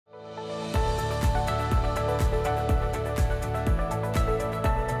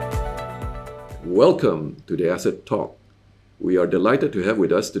Welcome to the Asset Talk. We are delighted to have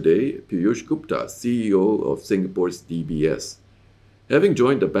with us today Piyush Gupta, CEO of Singapore's DBS. Having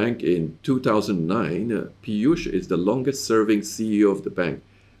joined the bank in 2009, Piyush is the longest serving CEO of the bank,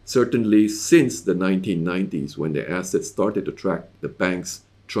 certainly since the 1990s when the assets started to track the bank's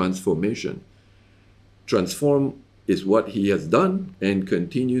transformation. Transform is what he has done and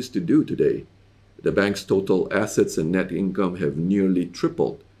continues to do today. The bank's total assets and net income have nearly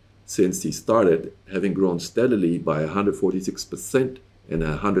tripled since he started, having grown steadily by 146% and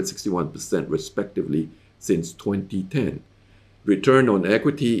 161% respectively since 2010. Return on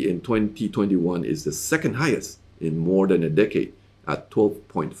equity in 2021 is the second highest in more than a decade at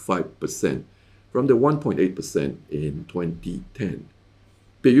 12.5% from the 1.8% in 2010.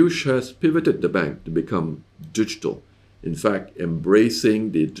 Piyush has pivoted the bank to become digital, in fact,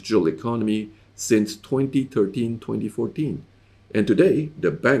 embracing the digital economy since 2013-2014. And today,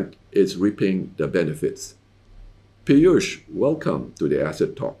 the bank is reaping the benefits. Piyush, welcome to the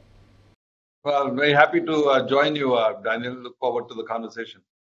Asset Talk. Well, very happy to join you, Daniel. Look forward to the conversation.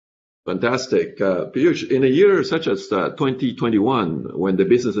 Fantastic. Piyush, in a year such as 2021, when the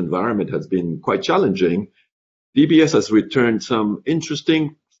business environment has been quite challenging, DBS has returned some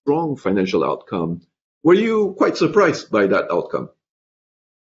interesting, strong financial outcome. Were you quite surprised by that outcome?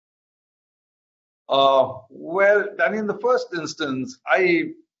 Well, Daniel, in the first instance,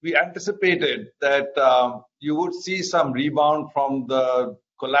 we anticipated that you would see some rebound from the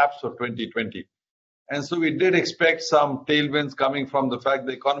collapse of 2020. And so we did expect some tailwinds coming from the fact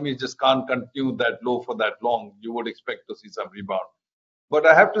the economy just can't continue that low for that long. You would expect to see some rebound. But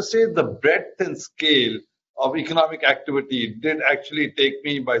I have to say the breadth and scale of economic activity did actually take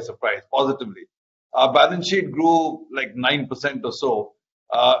me by surprise, positively. Our balance sheet grew like 9% or so.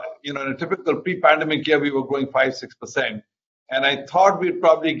 In a typical pre-pandemic year, we were growing 5-6%. And I thought we'd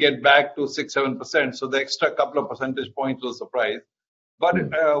probably get back to 6-7%. So the extra couple of percentage points was a surprise. But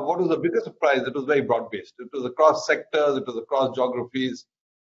what was the biggest surprise? It was very broad-based. It was across sectors. It was across geographies.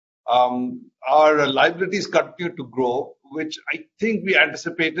 Our liabilities continued to grow, which I think we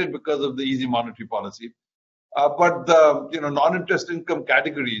anticipated because of the easy monetary policy. But the non-interest income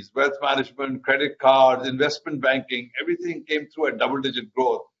categories, wealth management, credit cards, investment banking, everything came through at double-digit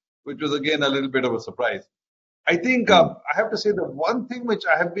growth, which was again a little bit of a surprise. I think I have to say the one thing which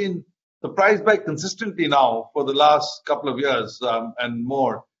I have been surprised by consistently now for the last couple of years and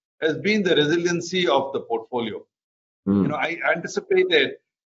more has been the resiliency of the portfolio. I anticipated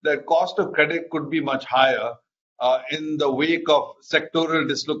that cost of credit could be much higher in the wake of sectoral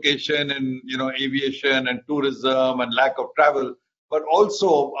dislocation in aviation and tourism and lack of travel, but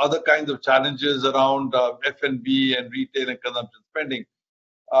also other kinds of challenges around F&B and retail and consumption spending.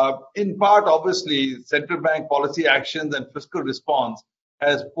 In part, obviously, central bank policy actions and fiscal response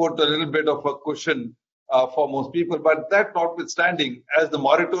has put a little bit of a cushion for most people. But that notwithstanding, as the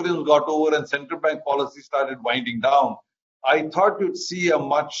moratoriums got over and central bank policy started winding down, I thought you'd see a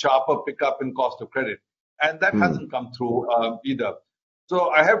much sharper pickup in cost of credit. And that hasn't come through either.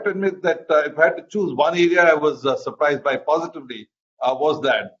 So I have to admit that if I had to choose one area I was surprised by positively was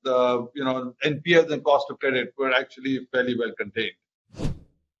that the NPLs and cost of credit were actually fairly well contained.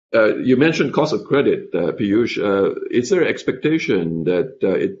 You mentioned cost of credit, Piyush. Is there expectation that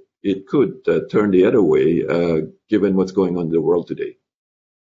it could turn the other way, given what's going on in the world today?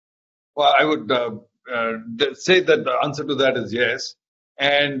 Well, I would say that the answer to that is yes.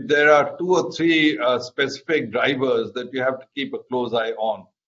 And there are 2 or 3 specific drivers that you have to keep a close eye on.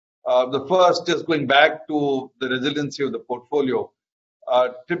 The first is going back to the resiliency of the portfolio.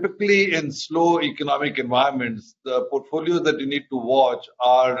 Typically, in slow economic environments, the portfolios that you need to watch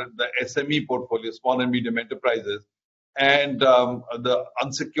are the SME portfolio, small and medium enterprises, and the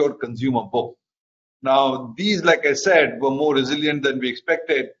unsecured consumer book. Now, these, like I said, were more resilient than we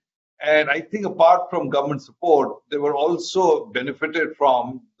expected. And I think apart from government support, they were also benefited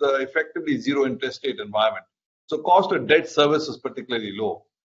from the effectively zero interest rate environment. So cost of debt service was particularly low.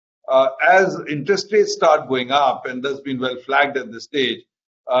 As interest rates start going up, and that's been well flagged at this stage,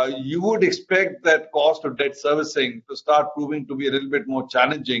 you would expect that cost of debt servicing to start proving to be a little bit more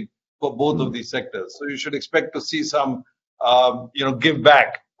challenging for both of these sectors. So you should expect to see some, give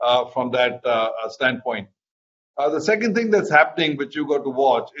back from that standpoint. The second thing that's happening, which you got to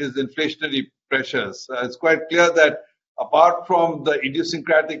watch, is inflationary pressures. It's quite clear that apart from the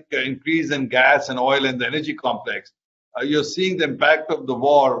idiosyncratic increase in gas and oil and the energy complex, you're seeing the impact of the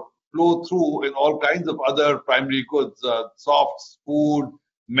war flow through in all kinds of other primary goods, softs, food,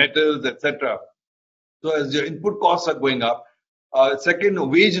 metals, etc. So as your input costs are going up, second,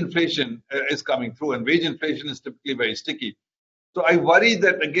 wage inflation is coming through, and wage inflation is typically very sticky. So I worry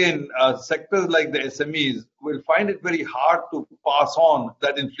that again, sectors like the SMEs will find it very hard to pass on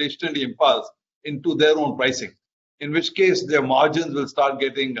that inflationary impulse into their own pricing, in which case their margins will start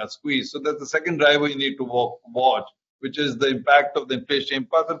getting squeezed. So that's the second driver you need to watch, which is the impact of the inflation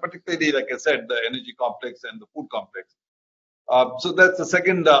impulse, and particularly, like I said, the energy complex and the food complex. So that's the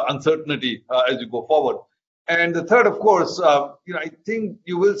second uncertainty as you go forward. And the third, of course, I think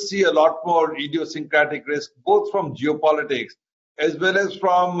you will see a lot more idiosyncratic risk, both from geopolitics as well as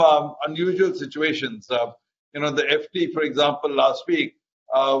from unusual situations. The FT, for example, last week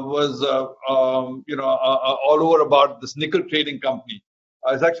was, all over about this nickel trading company.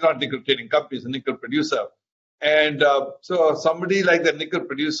 It's actually not a nickel trading company; it's a nickel producer. And so somebody like the nickel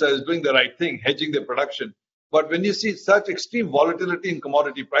producer is doing the right thing, hedging their production. But when you see such extreme volatility in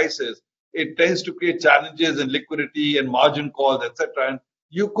commodity prices, it tends to create challenges in liquidity and margin calls, etc. And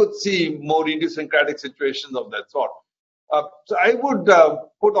you could see more idiosyncratic situations of that sort. So I would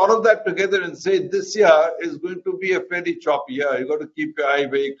put all of that together and say this year is going to be a fairly choppy year. You've got to keep your eye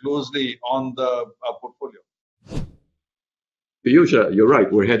very closely on the portfolio. Piyush, you're right.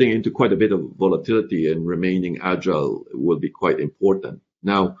 We're heading into quite a bit of volatility, and remaining agile will be quite important.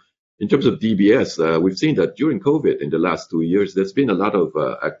 Now, in terms of DBS, we've seen that during COVID in the last 2 years, there's been a lot of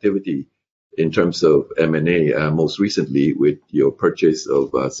activity in terms of M&A, most recently with your purchase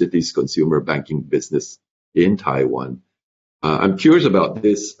of Citi's consumer banking business in Taiwan. I'm curious about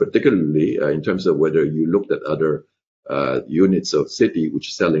this, particularly in terms of whether you looked at other units of Citi which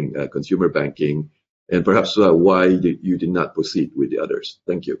are selling consumer banking, and perhaps why you did not proceed with the others.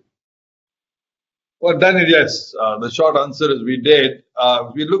 Thank you. Well, Daniel, yes. The short answer is we did.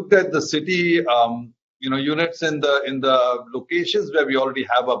 We looked at the Citi, units in the locations where we already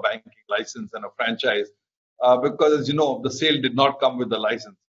have a banking license and a franchise, because, as you know, the sale did not come with the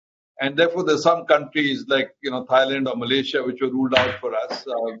license. And therefore, there's some countries like Thailand or Malaysia which were ruled out for us.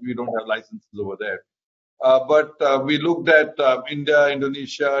 We don't have licenses over there. But we looked at India,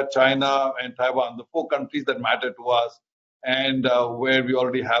 Indonesia, China, and Taiwan, the 4 countries that matter to us, and where we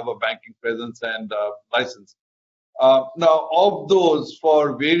already have a banking presence and license. Now, of those,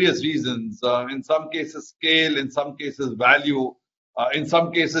 for various reasons, in some cases scale, in some cases value, in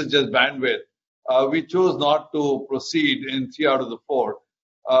some cases just bandwidth, we chose not to proceed in 3 out of the 4.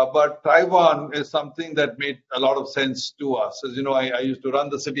 But Taiwan is something that made a lot of sense to us. As you know, I used to run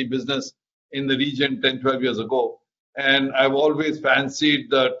the Citi business in the region 10, 12 years ago. And I've always fancied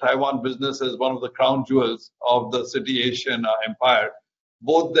the Taiwan business as one of the crown jewels of the Citi Asian empire,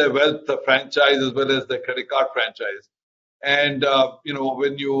 both their wealth franchise as well as their credit card franchise. And,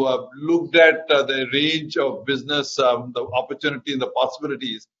 when you looked at the range of business, the opportunity and the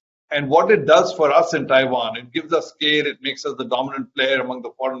possibilities, and what it does for us in Taiwan, it gives us scale, it makes us the dominant player among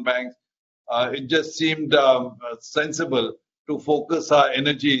the foreign banks. It just seemed sensible to focus our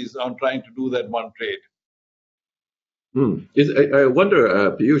energies on trying to do that one trade. I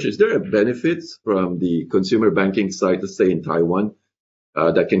wonder, Piyush, is there a benefit from the consumer banking side, let's say in Taiwan,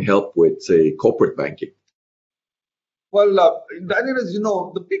 that can help with, say, corporate banking? Well, Daniel, as you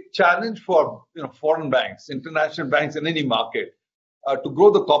know, the big challenge for foreign banks, international banks in any market, to grow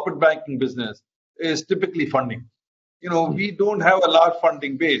the corporate banking business is typically funding. We don't have a large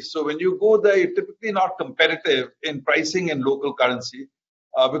funding base. So when you go there, you're typically not competitive in pricing in local currency,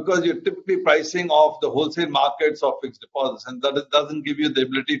 because you're typically pricing off the wholesale markets of fixed deposits, and that doesn't give you the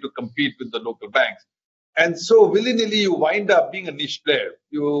ability to compete with the local banks. And so willy-nilly, you wind up being a niche player.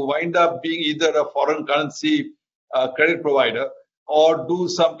 You wind up being either a foreign currency credit provider or do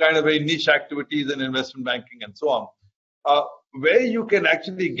some kind of a niche activities in investment banking and so on. Where you can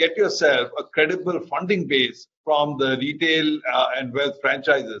actually get yourself a credible funding base from the retail and wealth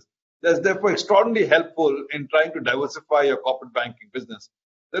franchises, that's therefore extraordinarily helpful in trying to diversify your corporate banking business.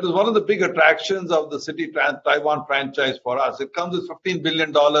 That is one of the big attractions of the Citi Taiwan franchise for us. It comes with $15 billion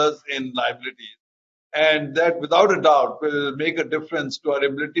in liabilities. And that, without a doubt, will make a difference to our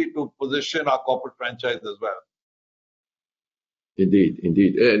ability to position our corporate franchise as well. Indeed,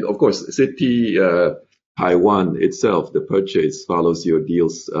 indeed. And of course, Citi Taiwan itself, the purchase follows your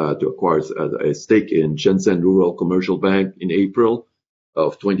deals to acquire a stake in Shenzhen Rural Commercial Bank in April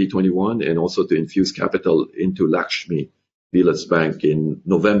of 2021, and also to infuse capital into Lakshmi Vilas Bank in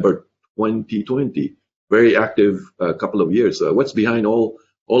November 2020. Very active couple of years. What's behind all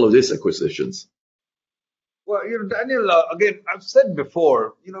of these acquisitions? Well, Daniel, again, I've said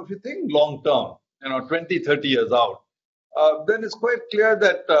before, if you think long term, 20, 30 years out, then it's quite clear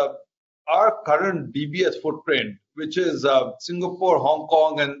that our current DBS footprint, which is Singapore, Hong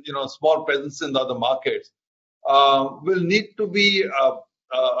Kong, and small presence in the other markets, will need to be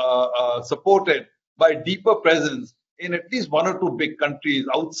supported by deeper presence in at least one or two big countries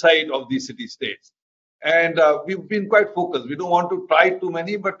outside of these city-states. And we've been quite focused. We don't want to try too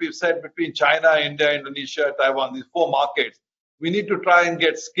many, but we've said between China, India, Indonesia, Taiwan, these four markets, we need to try and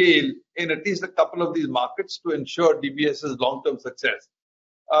get scale in at least a couple of these markets to ensure DBS's long-term success.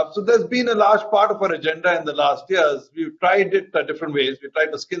 So there's been a large part of our agenda in the last years. We've tried it different ways. We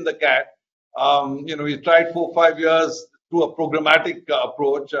tried to skin the cat. We tried 4 or 5 years through a programmatic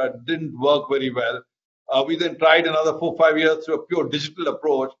approach. Didn't work very well. We then tried another 4 or 5 years through a pure digital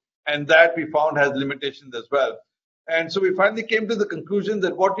approach, and that we found has limitations as well. And so we finally came to the conclusion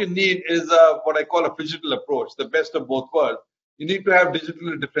that what you need is what I call a phygital approach, the best of both worlds. You need to have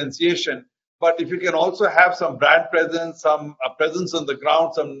digital differentiation, but if you can also have some brand presence, some presence on the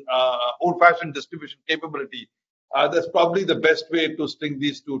ground, some old-fashioned distribution capability, that's probably the best way to string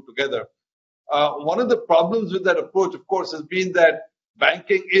these two together. One of the problems with that approach, of course, has been that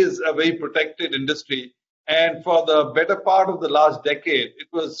banking is a very protected industry. And for the better part of the last decade, it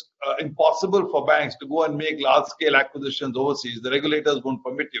was impossible for banks to go and make large-scale acquisitions overseas. The regulators won't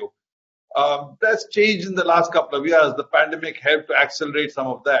permit you. That's changed in the last couple of years. The pandemic helped to accelerate some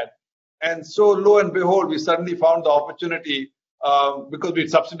of that. And so, lo and behold, we suddenly found the opportunity, because we'd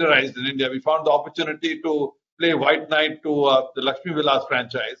subsidized in India, we found the opportunity to play white knight to the Lakshmi Vilas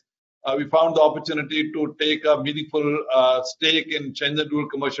franchise. We found the opportunity to take a meaningful stake in Shenzhen Rural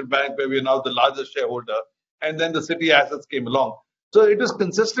Commercial Bank, where we are now the largest shareholder. And then the city assets came along. So it is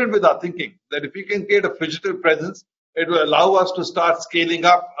consistent with our thinking that if we can get a phygital presence, it will allow us to start scaling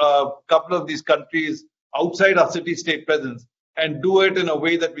up a couple of these countries outside our city-state presence and do it in a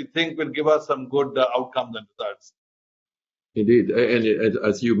way that we think will give us some good outcomes and results. Indeed. And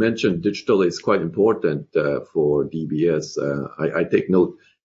as you mentioned, digital is quite important for DBS. I take note.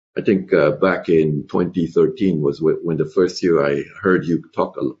 I think back in 2013 was when the first year I heard you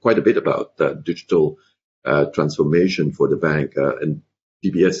talk quite a bit about digital transformation for the bank, and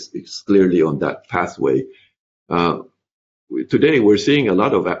DBS is clearly on that pathway. Today, we're seeing a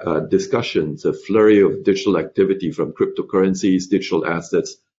lot of discussions, a flurry of digital activity from cryptocurrencies, digital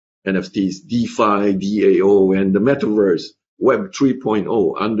assets, NFTs, DeFi, DAO, and the metaverse, Web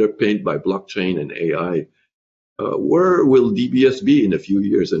 3.0, underpinned by blockchain and AI. Where will DBS be in a few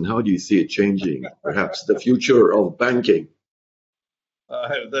years, and how do you see it changing, perhaps, the future of banking?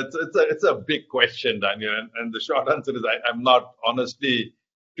 It's a big question, Daniel, and the short answer is I'm not honestly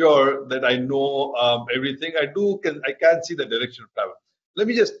sure that I know everything. I can see the direction of travel. Let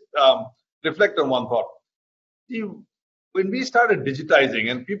me just reflect on one thought. See, when we started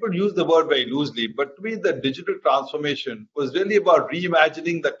digitizing, and people use the word very loosely, but to me, the digital transformation was really about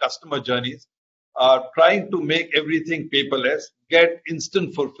reimagining the customer journeys, trying to make everything paperless, get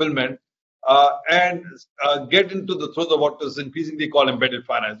instant fulfillment, and get into the throes of what is increasingly called embedded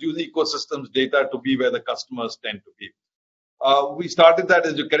finance, use ecosystems data to be where the customers tend to be. We started that,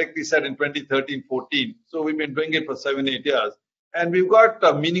 as you correctly said, in 2013-14. So we've been doing it for 7-8 years. And we've got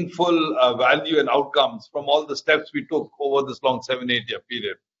meaningful value and outcomes from all the steps we took over this long 7-8 year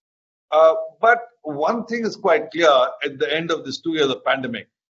period. But one thing is quite clear at the end of this 2 years of pandemic.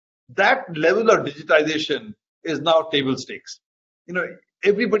 That level of digitization is now table stakes.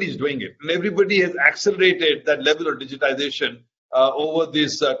 Everybody's doing it, and everybody has accelerated that level of digitization over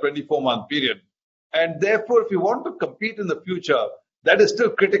this 24-month period. And therefore, if you want to compete in the future, that is still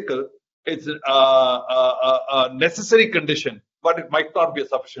critical. It's a necessary condition, but it might not be a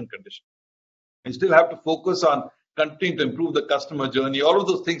sufficient condition. You still have to focus on continuing to improve the customer journey. All of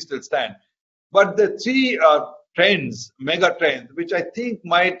those things still stand. But the three trends, mega trends, which I think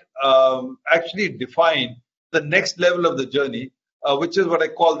might actually define the next level of the journey, which is what I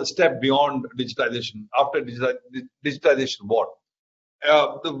call the step beyond digitization, after digitization what?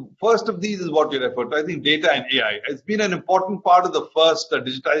 The first of these is what you referred to, I think data and AI. It's been an important part of the first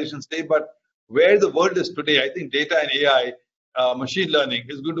digitization stage, but where the world is today, I think data and AI, machine learning,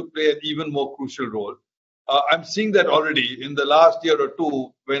 is going to play an even more crucial role. I'm seeing that already in the last year or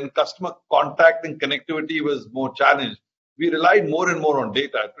two, when customer contact and connectivity was more challenged. We relied more and more on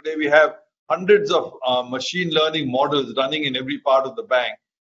data. Today, we have hundreds of machine learning models running in every part of the bank.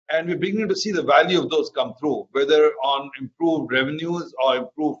 And we're beginning to see the value of those come through, whether on improved revenues or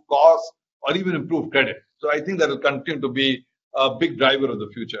improved costs or even improved credit. So I think that will continue to be a big driver of the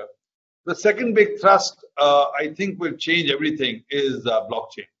future. The second big thrust, I think, will change everything is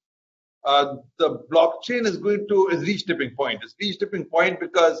blockchain. The blockchain is reach tipping point. It's reached tipping point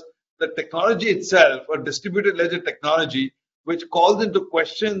because the technology itself, a distributed ledger technology, which calls into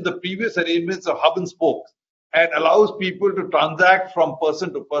question the previous arrangements of hub and spokes, and allows people to transact from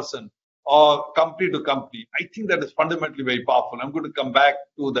person to person or company to company. I think that is fundamentally very powerful. I'm going to come back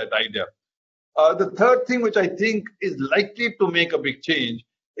to that idea. The third thing, which I think is likely to make a big change,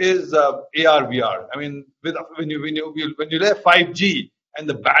 is AR VR. I mean, when you have 5G and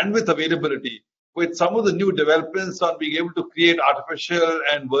the bandwidth availability, with some of the new developments on being able to create artificial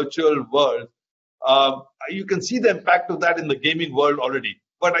and virtual worlds, you can see the impact of that in the gaming world already.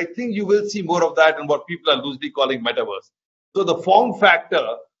 But I think you will see more of that in what people are loosely calling metaverse. So the form factor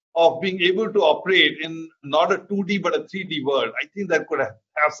of being able to operate in not a 2D but a 3D world, I think that could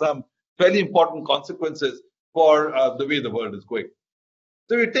have some fairly important consequences for the way the world is going.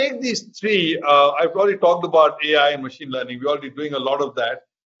 So we take these three. I've already talked about AI and machine learning. We're already doing a lot of that.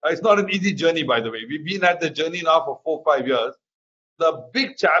 It's not an easy journey, by the way. We've been at the journey now for 4 or 5 years. The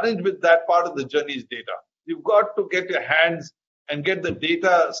big challenge with that part of the journey is data. You've got to get your hands and get the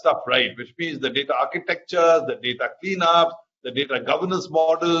data stuff right, which means the data architecture, the data cleanup, the data governance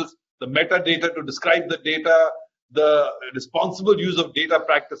models, the metadata to describe the data, the responsible use of data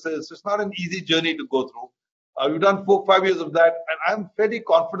practices. It's not an easy journey to go through. We've done 4 or 5 years of that, and I'm fairly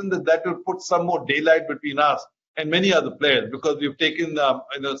confident that that will put some more daylight between us and many other players because we've taken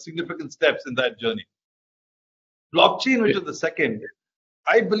significant steps in that journey. Blockchain, which is the second,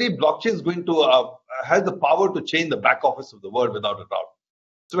 I believe blockchain is going to has the power to change the back office of the world without a doubt.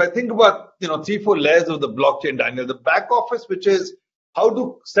 So I think about 3, 4 layers of the blockchain, Daniel. The back office, which is how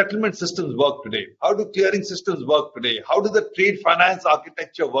do settlement systems work today? How do clearing systems work today? How does the trade finance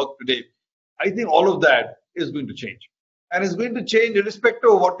architecture work today? I think all of that is going to change. And it's going to change irrespective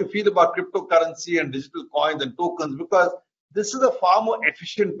of what you feel about cryptocurrency and digital coins and tokens, because this is a far more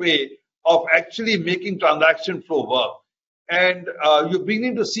efficient way of actually making transaction flow work. And you're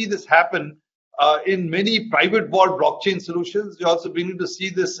beginning to see this happen in many private vault blockchain solutions. You're also beginning to see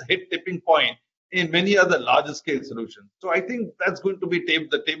this hit tipping point in many other larger scale solutions. So I think that's going to be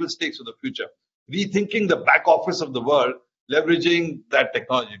the table stakes of the future. Rethinking the back office of the world, leveraging that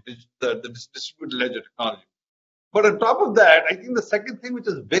technology, the distributed ledger technology. But on top of that, I think the second thing which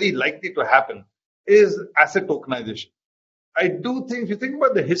is very likely to happen is asset tokenization. I do think, if you think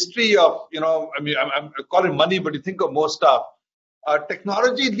about the history of, I'm calling money, but you think of more stuff,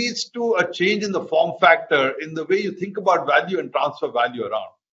 technology leads to a change in the form factor in the way you think about value and transfer value around.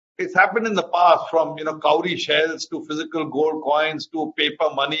 It's happened in the past from, cowrie shells to physical gold coins to paper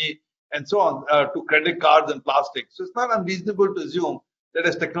money and so on, to credit cards and plastic. So it's not unreasonable to assume that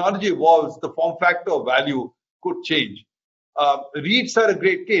as technology evolves, the form factor of value could change. REITs are a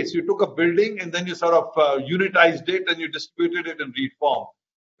great case. You took a building and then you sort of unitized it and you distributed it in REIT form.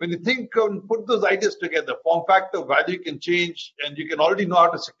 When you think and put those ideas together, form factor value can change, and you can already know how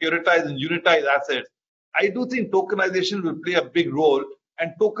to securitize and unitize assets. I do think tokenization will play a big role,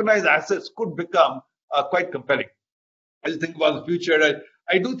 and tokenized assets could become quite compelling. As you think about the future,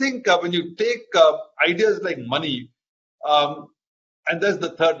 I do think when you take ideas like money, and that's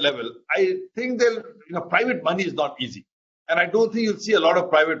the third level, I think private money is not easy. And I don't think you'll see a lot of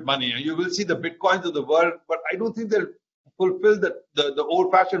private money. You will see the bitcoins of the world, but I don't think they'll fulfill the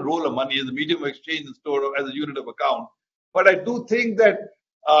old-fashioned role of money as a medium of exchange and store as a unit of account. But I do think that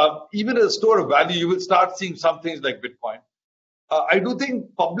even as a store of value, you will start seeing some things like Bitcoin. I do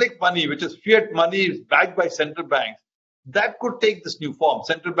think public money, which is fiat money backed by central banks, that could take this new form.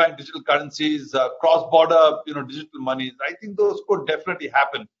 Central bank digital currencies, cross-border, digital monies. I think those could definitely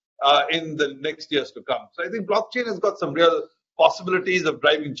happen in the next years to come. So I think blockchain has got some real possibilities of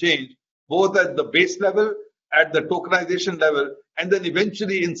driving change, both at the base level, at the tokenization level, and then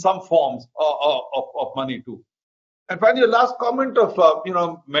eventually in some forms of money too. And finally, the last comment of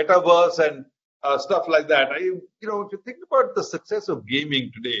metaverse and stuff like that. If you think about the success of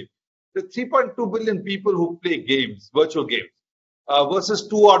gaming today, the 3.2 billion people who play games, virtual games, versus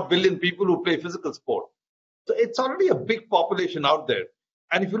 2 billion people who play physical sport. So it's already a big population out there.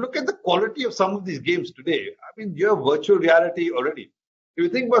 And if you look at the quality of some of these games today, you have virtual reality already. If you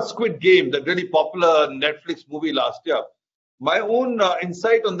think about Squid Game, that really popular Netflix movie last year, my own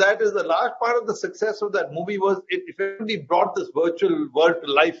insight on that is a large part of the success of that movie was it effectively brought this virtual world to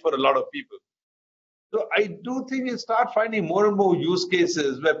life for a lot of people. So I do think you start finding more and more use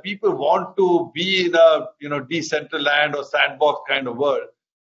cases where people want to be in a decentralized or sandbox kind of world,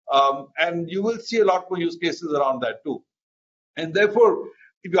 and you will see a lot more use cases around that too. And therefore,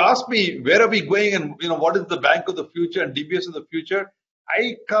 if you ask me where are we going and what is the bank of the future and DBS of the future,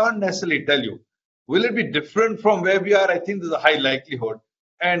 I can't necessarily tell you. Will it be different from where we are? I think there's a high likelihood.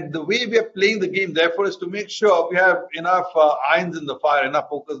 And the way we are playing the game, therefore, is to make sure we have enough irons in the fire, enough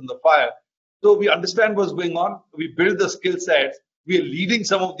focus in the fire. So we understand what's going on. We build the skill sets. We are leading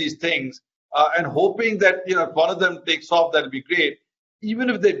some of these things and hoping that if one of them takes off, that'll be great. Even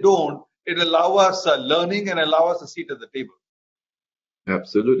if they don't, it'll allow us learning and allow us a seat at the table.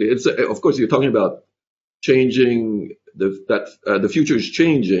 Absolutely. It's of course you're talking about changing the future is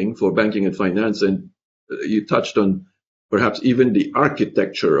changing for banking and finance, and you touched on perhaps even the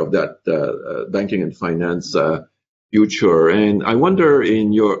architecture of that banking and finance future. And I wonder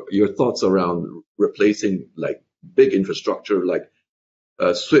in your thoughts around replacing like big infrastructure like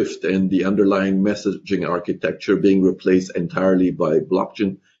Swift and the underlying messaging architecture being replaced entirely by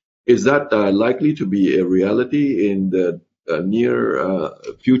blockchain. Is that likely to be a reality in the near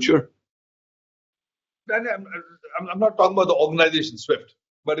future? Danny, I'm not talking about the organization Swift,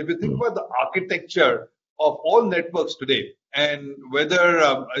 but if you think Mm. about the architecture of all networks today, and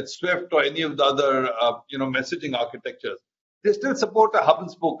whether it's Swift or any of the other messaging architectures, they still support a hub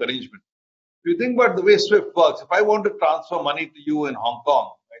and spoke arrangement. If you think about the way Swift works, if I want to transfer money to you in Hong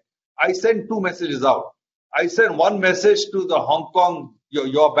Kong, right, I send two messages out. I send one message to the Hong Kong,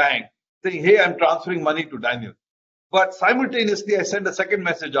 your bank, saying, hey, I'm transferring money to Daniel. But simultaneously, I send a second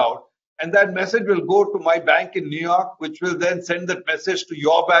message out, and that message will go to my bank in New York, which will then send that message to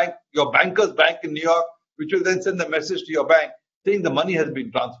your bank, your banker's bank in New York, which will then send the message to your bank saying the money has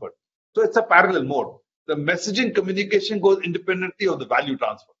been transferred. So it's a parallel mode. The messaging communication goes independently of the value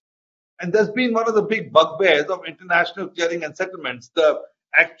transfer. And that's been one of the big bugbears of international clearing and settlements. The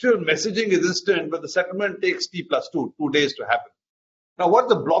actual messaging is instant, but the settlement takes T plus 2 days to happen. Now, what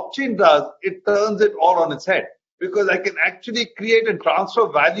the blockchain does, it turns it all on its head because I can actually create and transfer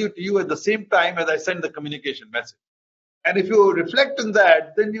value to you at the same time as I send the communication message. And if you reflect on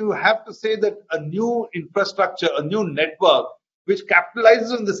that, then you have to say that a new infrastructure, a new network, which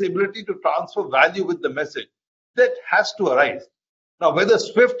capitalizes on this ability to transfer value with the message, that has to arise. Now, whether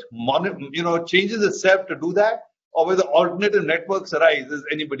Swift, changes itself to do that, or whether alternative networks arise, is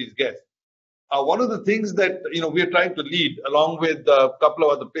anybody's guess. One of the things that we are trying to lead, along with a couple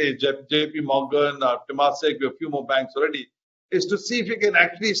of other players, JP Morgan, Temasek, we have a few more banks already, is to see if we can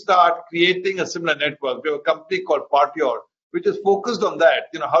actually start creating a similar network. We have a company called Partior, which is focused on that.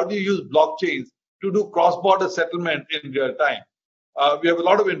 How do you use blockchains to do cross-border settlement in real time? We have a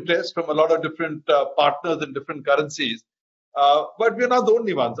lot of interest from a lot of different partners in different currencies, but we're not the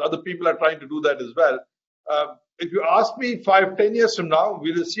only ones. Other people are trying to do that as well. If you ask me 5, 10 years from now,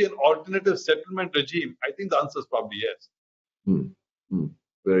 will you see an alternative settlement regime? I think the answer is probably yes. Hmm. Hmm.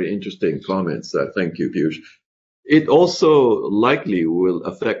 Very interesting comments. Thank you, Piyush. It also likely will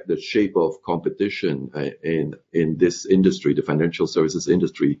affect the shape of competition in this industry, the financial services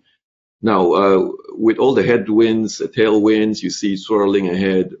industry. Now, with all the headwinds, tailwinds you see swirling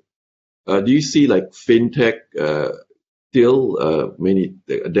ahead, do you see like fintech still?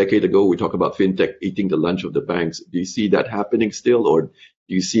 A decade ago, we talked about fintech eating the lunch of the banks. Do you see that happening still, or do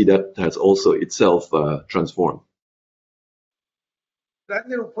you see that has also itself transformed?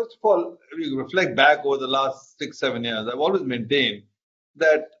 First of all, if you reflect back over the last 6, 7 years, I've always maintained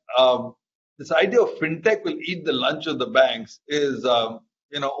that this idea of fintech will eat the lunch of the banks is,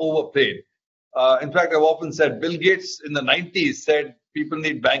 overplayed. In fact, I've often said Bill Gates in the 90s said people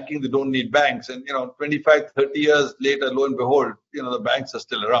need banking, they don't need banks. And, 25, 30 years later, lo and behold, the banks are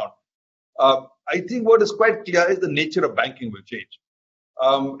still around. I think what is quite clear is the nature of banking will change.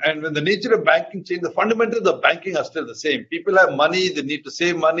 And when the nature of banking changes, the fundamentals of banking are still the same. People have money, they need to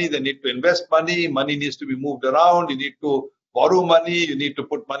save money, they need to invest money, money needs to be moved around, you need to borrow money, you need to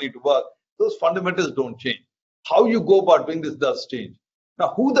put money to work. Those fundamentals don't change. How you go about doing this does change.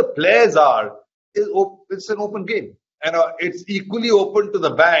 Now, who the players are, it's an open game. And it's equally open to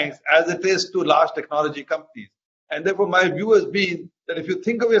the banks as it is to large technology companies. And therefore, my view has been that if you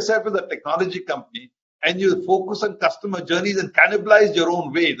think of yourself as a technology company, and you focus on customer journeys and cannibalize your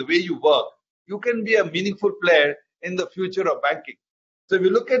own way, the way you work, you can be a meaningful player in the future of banking. So if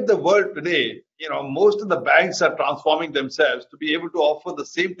you look at the world today, most of the banks are transforming themselves to be able to offer the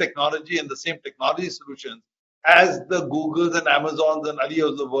same technology and the same technology solutions as the Googles and Amazons and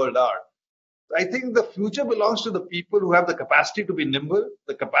Aliyahs of the world are. I think the future belongs to the people who have the capacity to be nimble,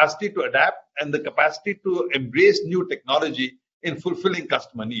 the capacity to adapt, and the capacity to embrace new technology in fulfilling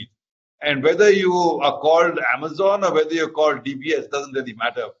customer needs. And whether you are called Amazon or whether you're called DBS doesn't really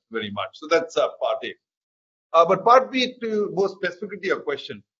matter very much. So that's part A. But part B, to more specifically to your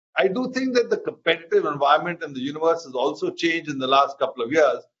question, I do think that the competitive environment in the universe has also changed in the last couple of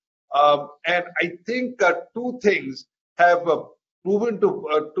years. And I think two things have proven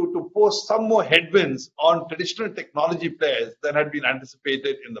to pose some more headwinds on traditional technology players than had been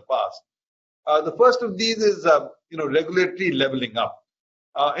anticipated in the past. The first of these is regulatory leveling up.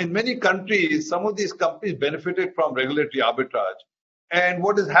 In many countries, some of these companies benefited from regulatory arbitrage. And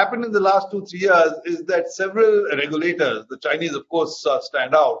what has happened in the last 2, 3 years is that several regulators, the Chinese, of course,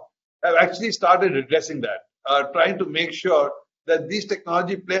 stand out, have actually started addressing that, trying to make sure that these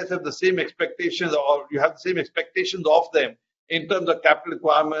technology players have the same expectations, or you have the same expectations of them in terms of capital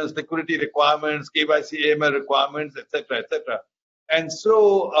requirements, liquidity requirements, KYC, AML requirements, etc., etc. And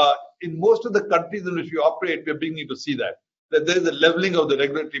so, in most of the countries in which we operate, we're beginning to see that there is a leveling of the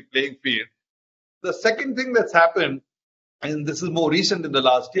regulatory playing field. The second thing that's happened, and this is more recent in the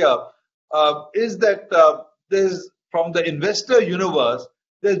last year, is that there's from the investor universe,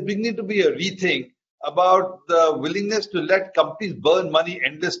 there's beginning to be a rethink about the willingness to let companies burn money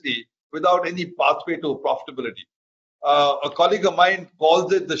endlessly without any pathway to profitability. A colleague of mine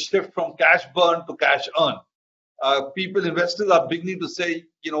calls it the shift from cash burn to cash earn. Investors are beginning to say,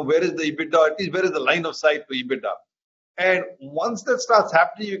 where is the EBITDA, at least where is the line of sight to EBITDA? And once that starts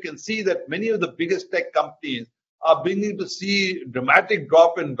happening, you can see that many of the biggest tech companies are beginning to see dramatic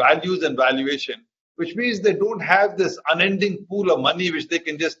drop in values and valuation, which means they don't have this unending pool of money which they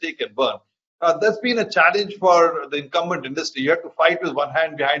can just take and burn. That's been a challenge for the incumbent industry. You have to fight with one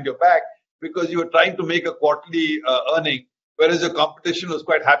hand behind your back because you are trying to make a quarterly earning, whereas your competition was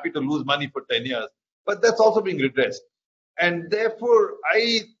quite happy to lose money for 10 years. But that's also being redressed. And therefore,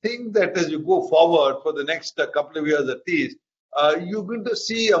 I think that as you go forward for the next couple of years at least, you're going to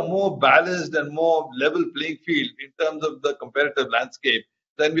see a more balanced and more level playing field in terms of the competitive landscape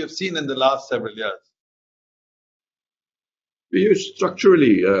than we have seen in the last several years.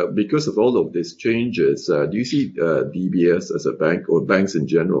 Structurally, because of all of these changes, do you see DBS as a bank or banks in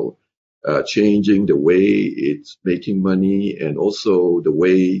general changing the way it's making money and also the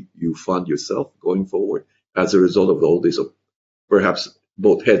way you fund yourself going forward as a result of all this, perhaps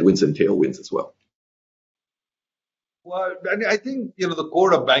both headwinds and tailwinds as well? Well, I think, the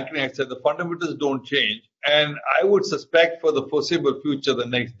core of banking, I said, the fundamentals don't change. And I would suspect for the foreseeable future, the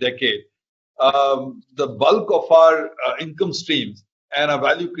next decade, the bulk of our income streams and our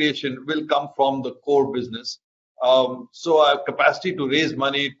value creation will come from the core business. So our capacity to raise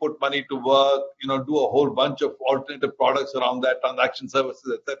money, put money to work, do a whole bunch of alternative products around that, transaction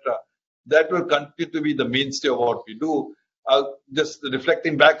services, etc., that will continue to be the mainstay of what we do. Just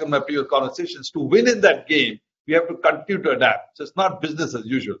reflecting back on my previous conversations, to win in that game, we have to continue to adapt. So it's not business as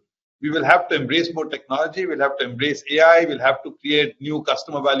usual. We will have to embrace more technology. We'll have to embrace AI. We'll have to create new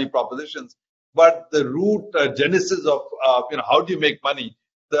customer value propositions. But the root genesis of how do you make money,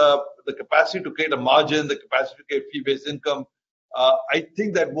 the capacity to create a margin, the capacity to create fee-based income, I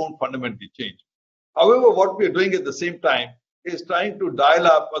think that won't fundamentally change. However, what we are doing at the same time is trying to dial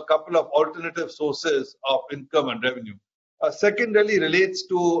up a couple of alternative sources of income and revenue. Second really relates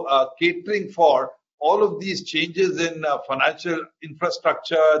to catering for all of these changes in financial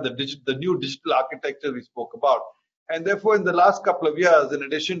infrastructure, the new digital architecture we spoke about. And therefore, in the last couple of years, in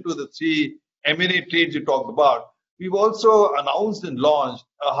addition to the 3 M&A trades you talked about, we've also announced and launched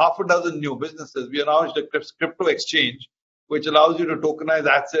a half a dozen new businesses. We announced a crypto exchange, which allows you to tokenize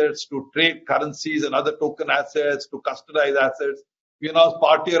assets, to trade currencies and other token assets, to custodize assets. We announced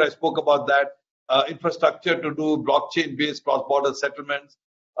Partier, I spoke about that, infrastructure to do blockchain-based cross-border settlements.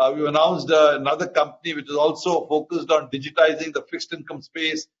 We announced another company which is also focused on digitizing the fixed income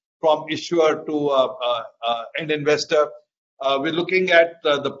space from issuer to end investor. We're looking at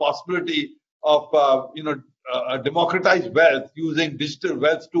the possibility of democratized wealth using digital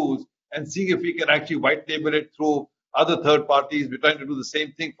wealth tools and seeing if we can actually white label it through other third parties. We're trying to do the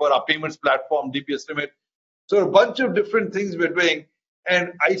same thing for our payments platform, DBS Limit. So a bunch of different things we're doing.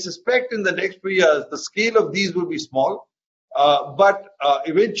 And I suspect in the next few years, the scale of these will be small. But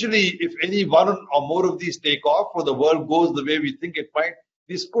eventually, if any one or more of these take off or the world goes the way we think it might,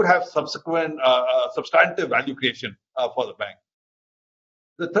 this could have subsequent substantive value creation for the bank.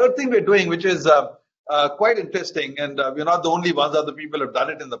 The third thing we're doing, which is quite interesting, and we're not the only ones, other people have done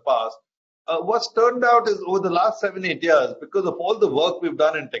it in the past. What's turned out is over the last 7-8 years, because of all the work we've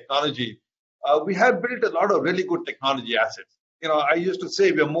done in technology, we have built a lot of really good technology assets. I used to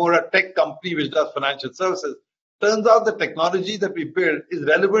say we're more a tech company which does financial services. Turns out the technology that we build is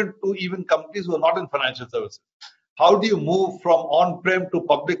relevant to even companies who are not in financial services. How do you move from on-prem to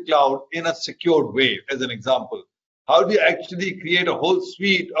public cloud in a secured way, as an example? How do you actually create a whole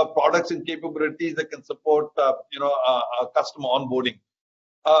suite of products and capabilities that can support, customer onboarding?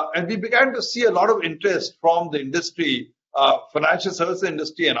 And we began to see a lot of interest from the industry, financial services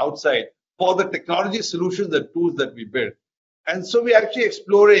industry and outside, for the technology solutions and tools that we build. And so we're actually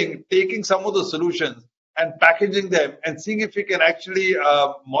exploring taking some of the solutions and packaging them and seeing if we can actually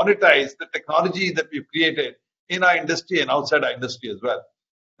monetize the technology that we've created in our industry and outside our industry as well.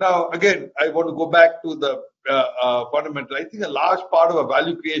 Now, again, I want to go back to the fundamental. I think a large part of our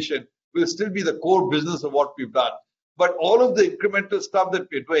value creation will still be the core business of what we've done. But all of the incremental stuff that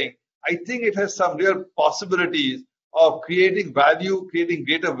we're doing, I think it has some real possibilities of creating value, creating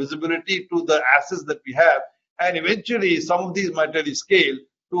greater visibility to the assets that we have, and eventually some of these might really scale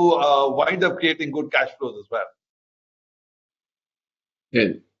to wind up creating good cash flows as well.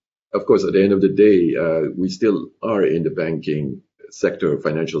 And of course, at the end of the day, we still are in the banking sector of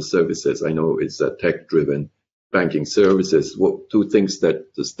financial services. I know it's a tech-driven banking services. Two things that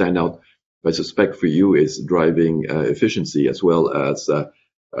stand out, I suspect, for you is driving efficiency as well as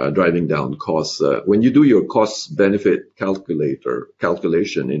driving down costs. When you do your cost-benefit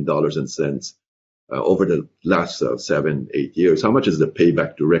calculation in dollars and cents over the last 7-8 years, how much is the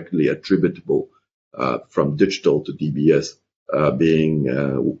payback directly attributable from digital to DBS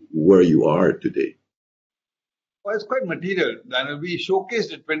being where you are today? Well, it's quite material. And we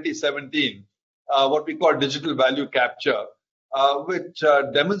showcased in 2017 what we call digital value capture, which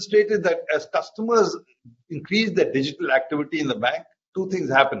demonstrated that as customers increase their digital activity in the bank, two things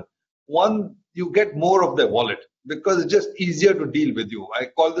happen. One, you get more of their wallet because it's just easier to deal with you. I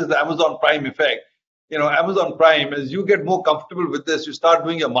call this the Amazon Prime effect. Amazon Prime, as you get more comfortable with this, you start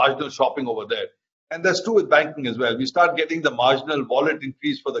doing your marginal shopping over there. And that's true with banking as well. We start getting the marginal wallet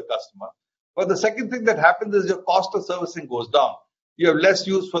increase for the customer. But the second thing that happens is your cost of servicing goes down. You have less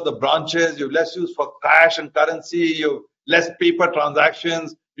use for the branches, you have less use for cash and currency, you have less paper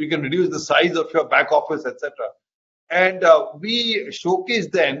transactions, you can reduce the size of your back office, etc. And we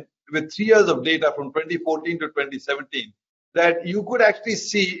showcased then with 3 years of data from 2014 to 2017 that you could actually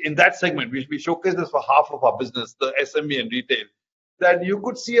see in that segment, we showcased this for half of our business, the SME and retail, that you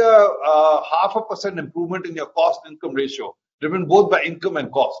could see a 0.5% improvement in your cost-income ratio, driven both by income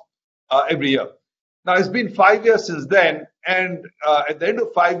and cost every year. Now, it's been 5 years since then, and at the end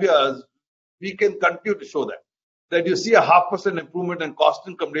of 5 years, we can continue to show that you see a 0.5% improvement in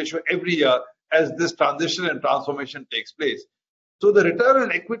cost-income ratio every year as this transition and transformation takes place. So the return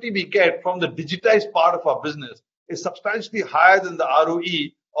on equity we get from the digitized part of our business is substantially higher than the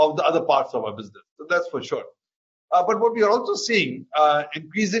ROE of the other parts of our business. So that's for sure. But what we are also seeing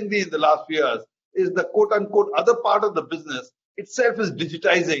increasingly in the last few years is the quote-unquote other part of the business itself is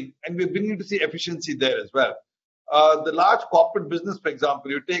digitizing, and we're beginning to see efficiency there as well. The large corporate business, for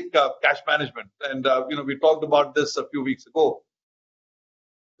example, you take cash management, and we talked about this a few weeks ago.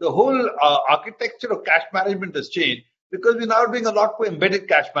 The whole architecture of cash management has changed because we're now doing a lot for embedded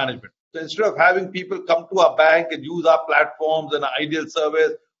cash management. So instead of having people come to our bank and use our platforms and our ideal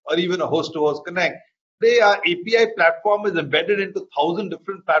service or even a host-to-host connect, our API platform is embedded into 1,000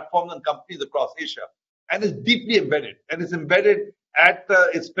 different platforms and companies across Asia, and is deeply embedded. And it's embedded at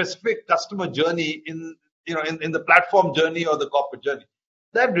a specific customer journey in the platform journey or the corporate journey.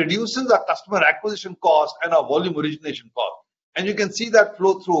 That reduces our customer acquisition cost and our volume origination cost. And you can see that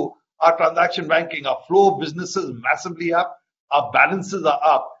flow through our transaction banking. Our flow of businesses massively up, our balances are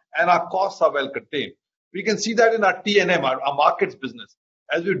up, and our costs are well contained. We can see that in our T&M, our markets business.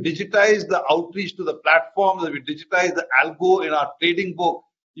 As we digitize the outreach to the platforms, as we digitize the algo in our trading book,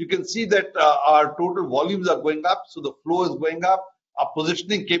 you can see that our total volumes are going up, so the flow is going up, our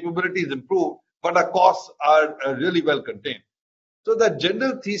positioning capability is improved, but our costs are really well contained. So the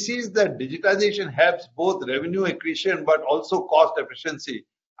general thesis that digitization helps both revenue accretion but also cost efficiency,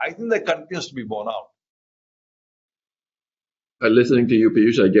 I think that continues to be borne out. Listening to you,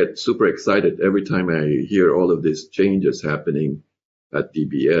 Piyush, I get super excited every time I hear all of these changes happening at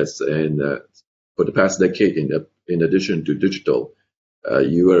DBS. And for the past decade, in addition to digital,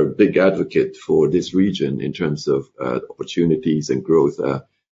 you are a big advocate for this region in terms of opportunities and growth.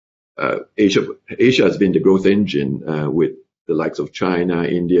 Asia has been the growth engine with the likes of China,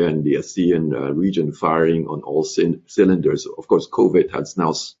 India, and the ASEAN region firing on all cylinders. Of course, COVID has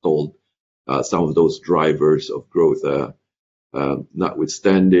now stalled some of those drivers of growth.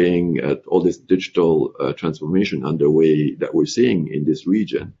 Notwithstanding all this digital transformation underway that we're seeing in this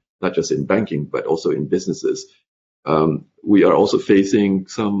region, not just in banking, but also in businesses, we are also facing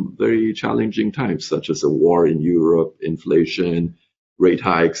some very challenging times, such as a war in Europe, inflation, rate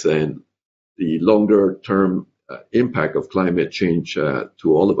hikes, and the longer-term impact of climate change to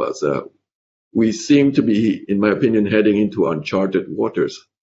all of us. We seem to be, in my opinion, heading into uncharted waters.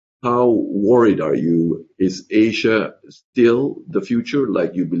 How worried are you? Is Asia still the future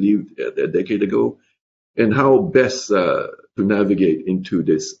like you believed a decade ago? And how best to navigate into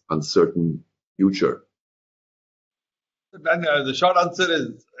this uncertain future? The short answer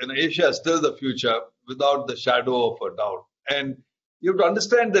is Asia is still the future without the shadow of a doubt. And you have to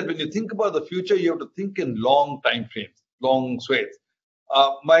understand that when you think about the future, you have to think in long time frames, long swathes.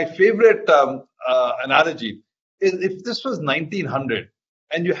 My favorite analogy is if this was 1900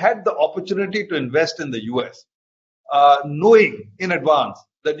 and you had the opportunity to invest in the US, knowing in advance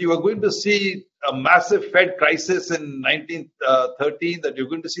that you are going to see a massive Fed crisis in 1913, that you're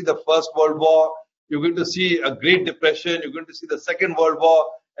going to see the First World War, you're going to see a Great Depression, you're going to see the Second World War,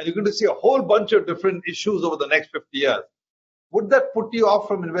 and you're going to see a whole bunch of different issues over the next 50 years. Would that put you off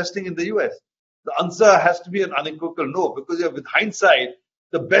from investing in the US? The answer has to be an unequivocal no, because with hindsight,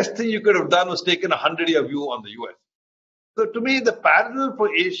 the best thing you could have done was taken a 100-year view on the US. So to me, the parallel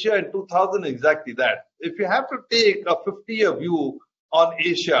for Asia in 2000 is exactly that. If you have to take a 50-year view on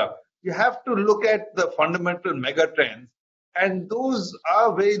Asia, you have to look at the fundamental mega trends, and those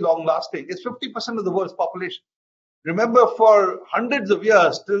are very long-lasting. It's 50% of the world's population. Remember, for hundreds of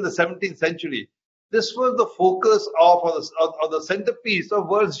years, till the 17th century, this was the focus of, or the centerpiece of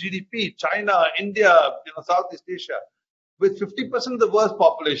world's GDP. China, India, Southeast Asia. With 50% of the world's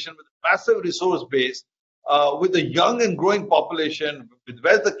population, with a massive resource base, with a young and growing population, with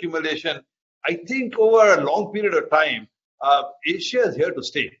wealth accumulation, I think over a long period of time, Asia is here to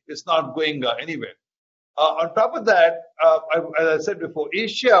stay. It's not going anywhere. On top of that, as I said before,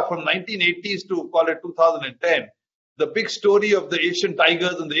 Asia from 1980s to call it 2010, the big story of the Asian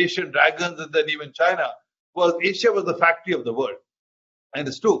tigers and the Asian dragons, and then even China, was Asia was the factory of the world. And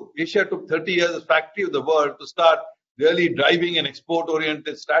it's true. Asia took 30 years as factory of the world to start really driving an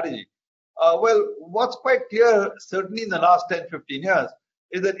export-oriented strategy. Well, what's quite clear, certainly in the last 10, 15 years,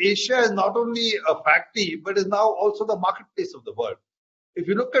 is that Asia is not only a factory, but is now also the marketplace of the world. If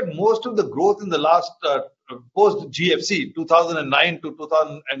you look at most of the growth in the last post-GFC, 2009 to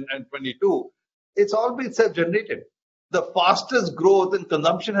 2022, it's all been self-generated. The fastest growth in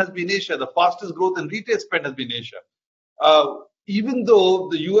consumption has been Asia. The fastest growth in retail spend has been Asia. Even though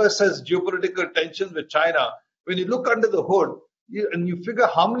the US has geopolitical tensions with China, when you look under the hood and you figure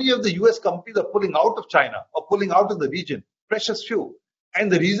how many of the US companies are pulling out of China or pulling out of the region, precious few. And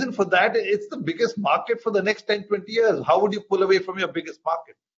the reason for that, it's the biggest market for the next 10, 20 years. How would you pull away from your biggest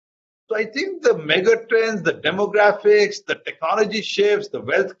market? So I think the mega trends, the demographics, the technology shifts, the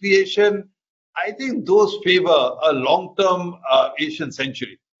wealth creation, I think those favor a long-term Asian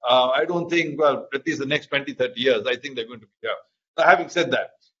century. I don't think, well, at least the next 20, 30 years, I think they're going to be here. Now, having said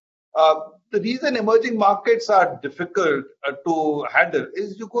that, the reason emerging markets are difficult to handle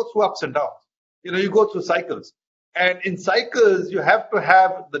is you go through ups and downs. You go through cycles. And in cycles, you have to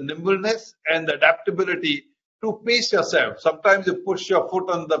have the nimbleness and the adaptability to pace yourself. Sometimes you push your foot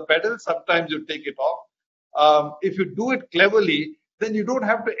on the pedal, sometimes you take it off. If you do it cleverly, then you don't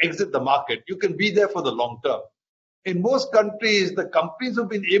have to exit the market. You can be there for the long term. In most countries, the companies who've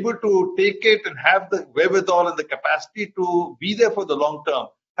been able to take it and have the wherewithal and the capacity to be there for the long term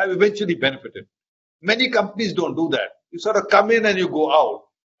have eventually benefited. Many companies don't do that. You sort of come in and you go out.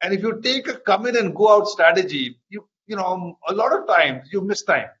 And if you take a come in and go out strategy, a lot of times you miss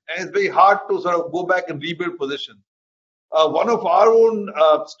time. And it's very hard to sort of go back and rebuild positions. One of our own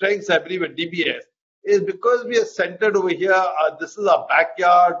strengths, I believe, at DBS is because we are centered over here. This is our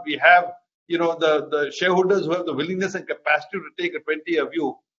backyard. We have, the shareholders who have the willingness and capacity to take a 20-year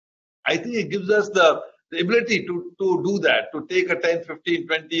view. I think it gives us the ability to do that, to take a 10, 15,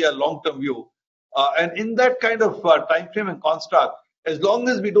 20-year long-term view. And in that kind of time frame and construct, as long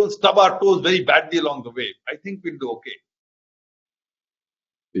as we don't stub our toes very badly along the way, I think we'll do okay.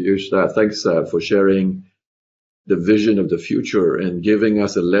 Piyush, thanks for sharing the vision of the future and giving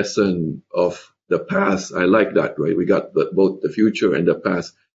us a lesson of the past. I like that, right? We got both the future and the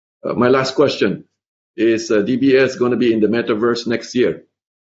past. My last question is, DBS going to be in the metaverse next year?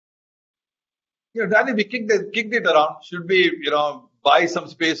 Danny, we kicked it around. Should we, buy some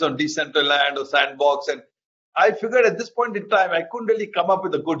space on Decentraland or Sandbox? And I figured at this point in time, I couldn't really come up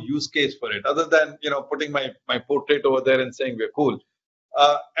with a good use case for it, other than, putting my portrait over there and saying we're cool.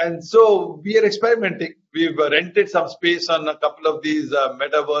 And so we are experimenting. We've rented some space on a couple of these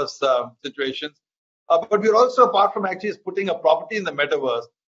metaverse situations. But we're also, apart from actually putting a property in the metaverse,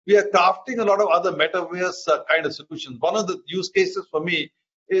 we are crafting a lot of other metaverse kind of solutions. One of the use cases for me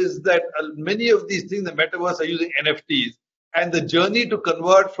is that many of these things in the metaverse are using NFTs. And the journey to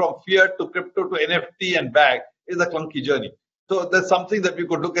convert from fiat to crypto to NFT and back is a clunky journey. So that's something that we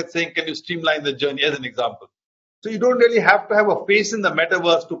could look at saying, can you streamline the journey as an example? So you don't really have to have a face in the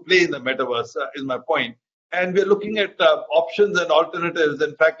metaverse to play in the metaverse, is my point. And we're looking at options and alternatives.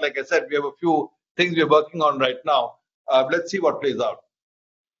 In fact, like I said, we have a few things we're working on right now. Let's see what plays out.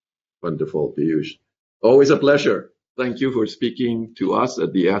 Wonderful, Piyush. Always a pleasure. Thank you for speaking to us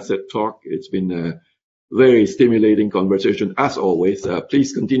at the Asset Talk. It's been a very stimulating conversation, as always.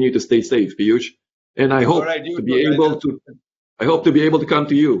 Please continue to stay safe, Piyush. And I hope to be able to come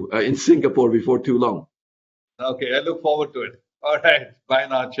to you in Singapore before too long. Okay, I look forward to it. All right. Bye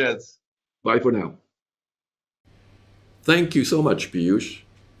now. Cheers. Bye for now. Thank you so much, Piyush.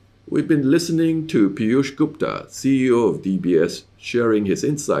 We've been listening to Piyush Gupta, CEO of DBS, sharing his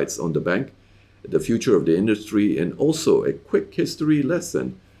insights on the bank, the future of the industry, and also a quick history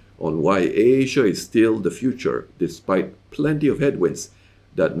lesson on why Asia is still the future, despite plenty of headwinds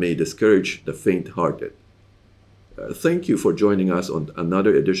that may discourage the faint-hearted. Thank you for joining us on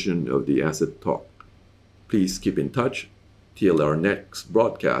another edition of the Asset Talk. Please keep in touch till our next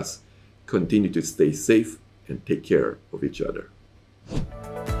broadcast. Continue to stay safe and take care of each other.